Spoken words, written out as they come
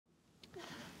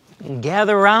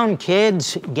Gather round,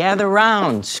 kids. Gather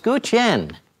round. Scooch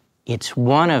in. It's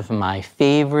one of my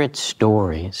favorite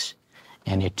stories,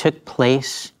 and it took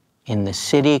place in the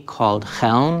city called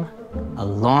Chelm a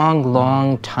long,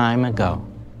 long time ago.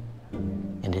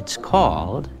 And it's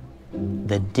called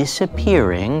the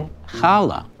Disappearing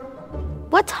Challah.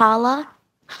 What's challah?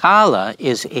 Challah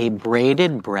is a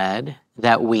braided bread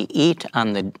that we eat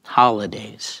on the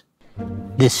holidays.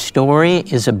 This story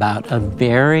is about a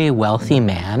very wealthy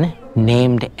man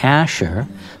named Asher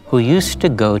who used to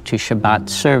go to Shabbat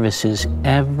services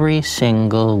every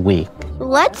single week.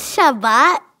 What's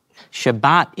Shabbat?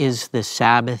 Shabbat is the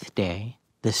Sabbath day,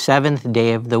 the seventh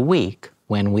day of the week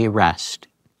when we rest.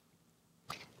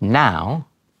 Now,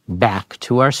 back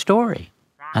to our story.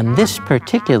 On this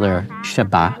particular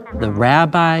Shabbat, the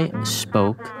rabbi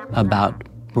spoke about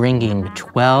bringing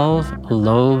 12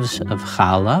 loaves of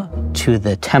challah to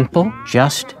the temple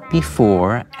just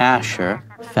before Asher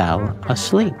fell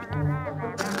asleep.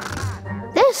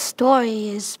 This story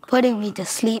is putting me to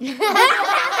sleep.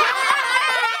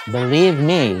 Believe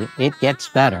me, it gets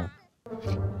better.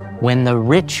 When the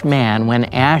rich man, when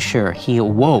Asher, he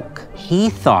awoke, he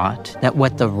thought that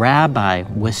what the rabbi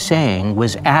was saying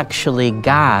was actually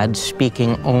God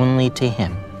speaking only to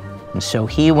him. And so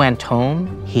he went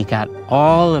home, he got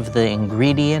all of the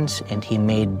ingredients, and he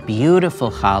made beautiful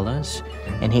challahs,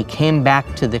 and he came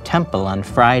back to the temple on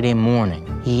Friday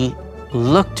morning. He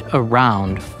looked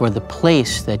around for the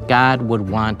place that God would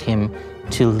want him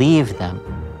to leave them.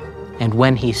 And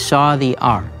when he saw the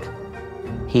ark,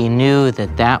 he knew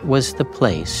that that was the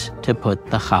place to put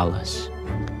the challahs.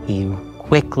 He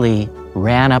quickly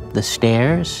ran up the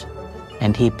stairs,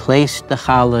 and he placed the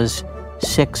challahs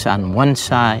 6 on one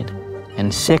side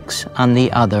and 6 on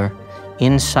the other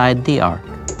inside the ark,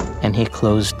 and he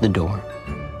closed the door.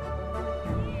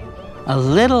 A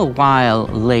little while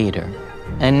later,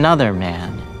 another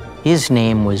man, his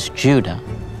name was Judah,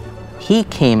 he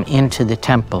came into the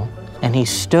temple, and he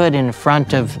stood in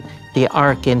front of the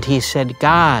ark, and he said,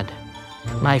 God,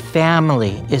 my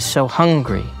family is so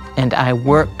hungry, and I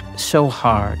work so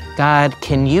hard. God,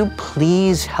 can you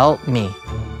please help me?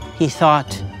 He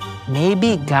thought,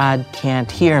 maybe God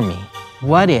can't hear me.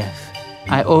 What if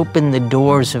I open the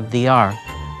doors of the ark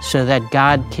so that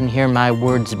God can hear my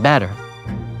words better?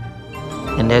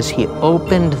 And as he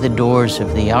opened the doors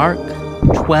of the ark,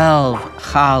 12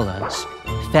 challahs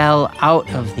fell out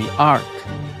of the ark.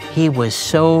 He was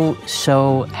so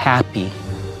happy.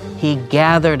 He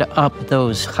gathered up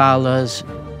those challahs,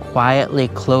 quietly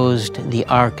closed the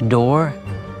ark door,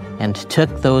 and took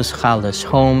those challahs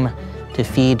home to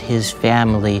feed his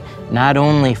family, not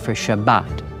only for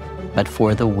Shabbat, but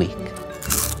for the week.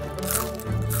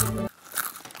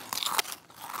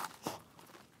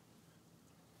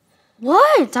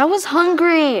 What? I was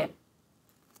hungry.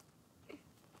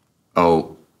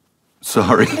 Oh,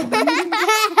 sorry.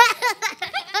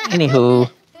 Anywho,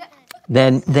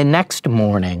 then the next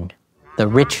morning, the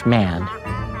rich man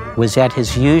was at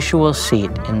his usual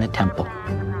seat in the temple,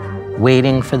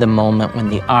 waiting for the moment when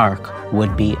the ark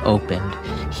would be opened.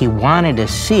 He wanted to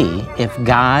see if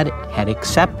God had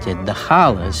accepted the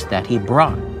challahs that he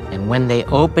brought. And when they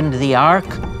opened the ark,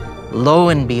 lo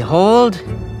and behold,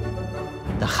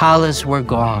 the challahs were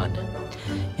gone.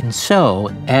 And so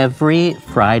every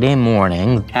Friday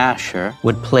morning, Asher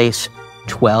would place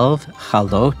 12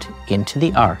 chalot into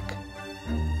the ark.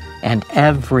 And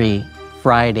every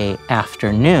Friday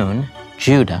afternoon,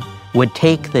 Judah would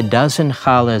take the dozen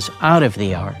challahs out of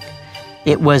the ark.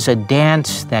 It was a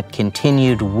dance that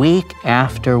continued week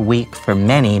after week for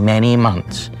many, many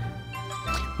months.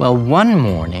 Well, one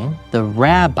morning, the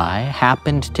rabbi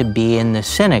happened to be in the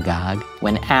synagogue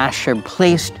when Asher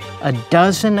placed a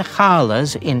dozen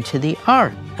challahs into the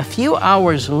ark. A few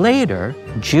hours later,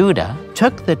 Judah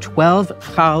took the 12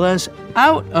 challahs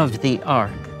out of the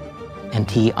ark, and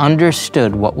he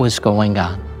understood what was going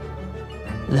on.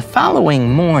 The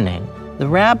following morning, the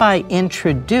rabbi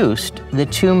introduced the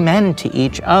two men to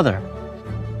each other.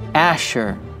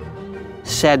 Asher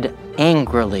said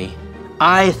angrily,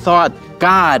 I thought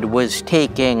God was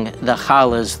taking the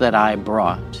challahs that I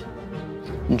brought.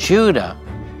 Judah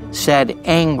said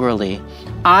angrily,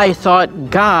 I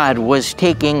thought God was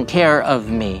taking care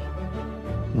of me.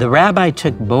 The rabbi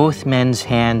took both men's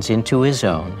hands into his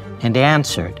own and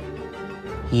answered,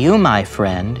 You, my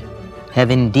friend, have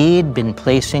indeed been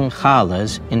placing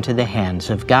challahs into the hands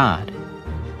of God.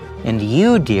 And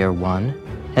you, dear one,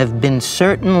 have been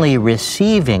certainly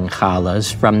receiving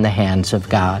challahs from the hands of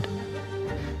God.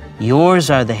 Yours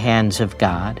are the hands of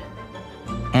God,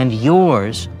 and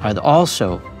yours are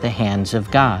also the hands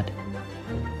of God.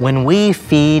 When we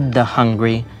feed the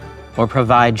hungry, or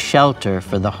provide shelter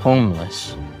for the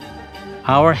homeless,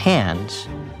 our hands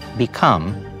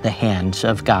become the hands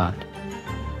of God.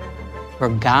 For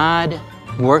God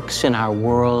works in our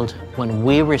world when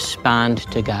we respond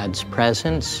to God's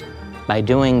presence by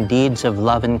doing deeds of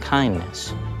love and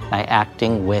kindness, by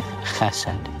acting with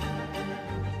chesed.